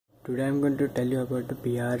Today I'm going to tell you about the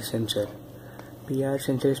PIR sensor. PIR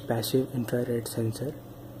sensor is passive infrared sensor.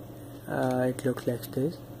 It looks like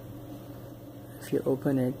this. If you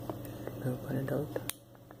open it out,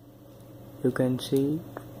 you can see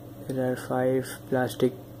there are 5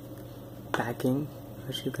 plastic packing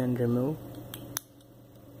which you can remove.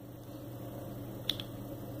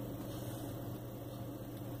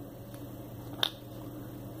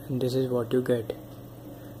 And this is what you get.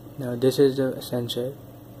 Now this is the sensor,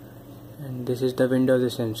 and this is the window of the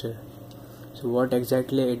sensor. So what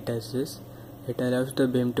exactly it does is, it allows the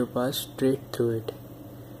beam to pass straight through it.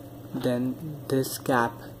 Then this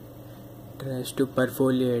cap tries to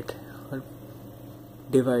perfoliate or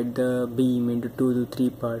divide the beam into 2 to 3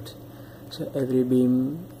 parts. So every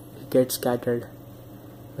beam gets scattered.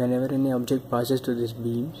 Whenever any object passes through these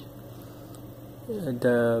beams,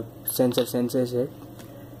 the sensor senses it,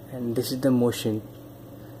 and this is the motion.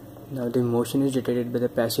 Now the motion is detected by the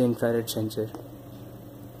passive infrared sensor.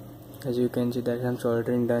 As you can see, there's some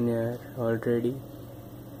soldering done here already.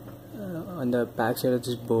 On the back side of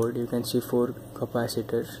this board you can see 4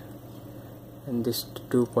 capacitors and these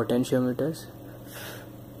 2 potentiometers.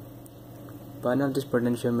 One of this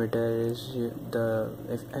potentiometer is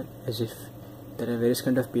as if there are various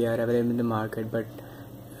kind of PIR available in the market, but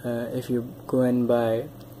if you go and buy,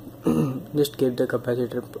 just keep the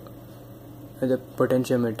capacitor, the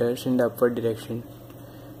potentiometers in the upward direction.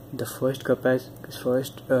 The first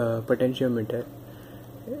potentiometer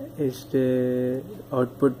is the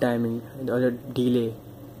output timing or the delay,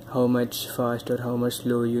 how much fast or how much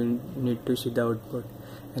slow you need to see the output,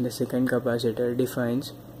 and the second capacitor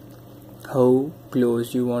defines how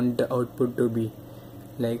close you want the output to be,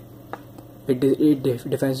 like it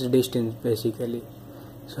defines the distance basically.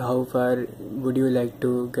 So how far would you like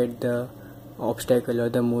to get the obstacle or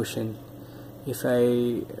the motion? If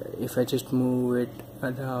I just move it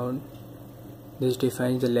around, this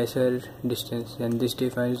defines the lesser distance and this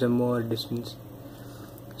defines the more distance.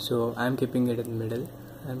 So I'm keeping it at the middle.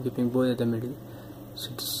 I'm keeping both at the middle.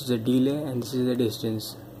 So this is the delay and this is the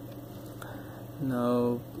distance.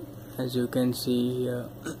 Now as you can see here,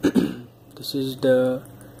 this is the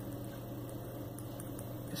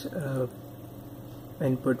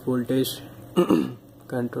input voltage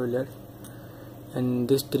controller, and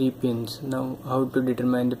these 3 pins. Now how to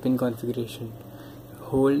determine the pin configuration?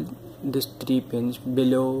 Hold these 3 pins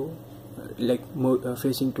below, like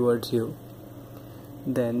facing towards you.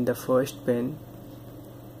 Then the first pin,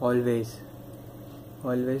 always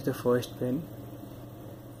the first pin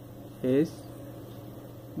is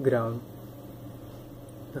ground.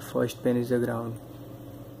 The first pin is the ground.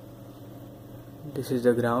 This is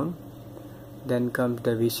the ground. Then comes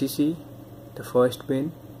the VCC, the first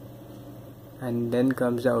pin, and then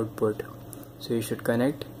comes the output. So you should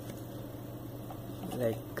connect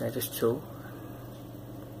like I just show.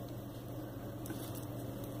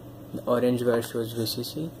 The orange wire shows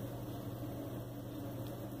VCC,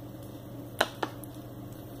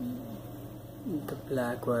 the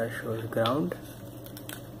black wire shows ground,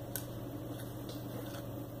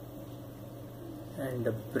 and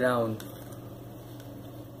the brown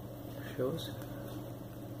shows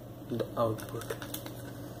the output.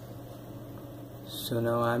 So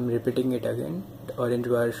now I am repeating it again. The orange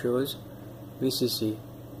wire shows VCC,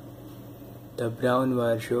 the brown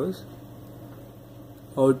wire shows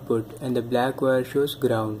output, and the black wire shows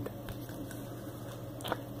ground.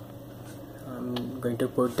 I'm going to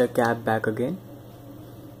put the cap back again.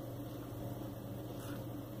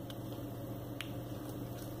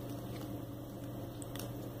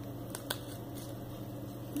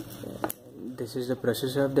 This is the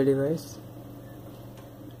processor of the device.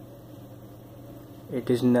 It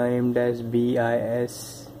is named as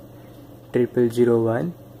BIS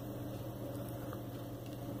 0001,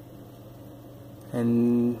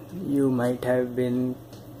 and you might have been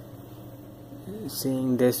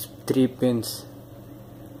seeing this 3 pins.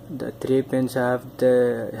 The 3 pins have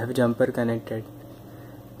jumper connected.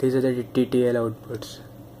 These are the TTL outputs.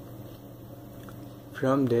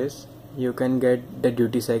 From this you can get the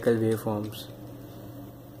duty cycle waveforms.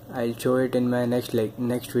 I'll show it in my next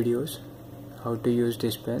videos, how to use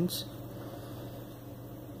these pins.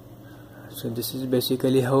 So this is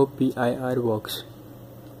basically how PIR works.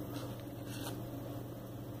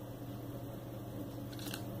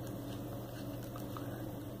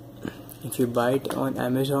 If you buy it on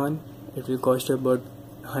Amazon, it will cost you about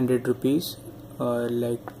 100 rupees, or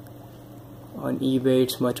like on eBay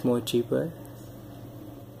it's much more cheaper.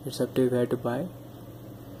 It's up to you where to buy.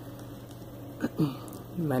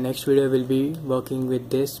 My next video will be working with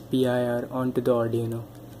this PIR onto the Arduino.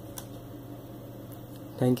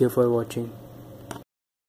 Thank you for watching.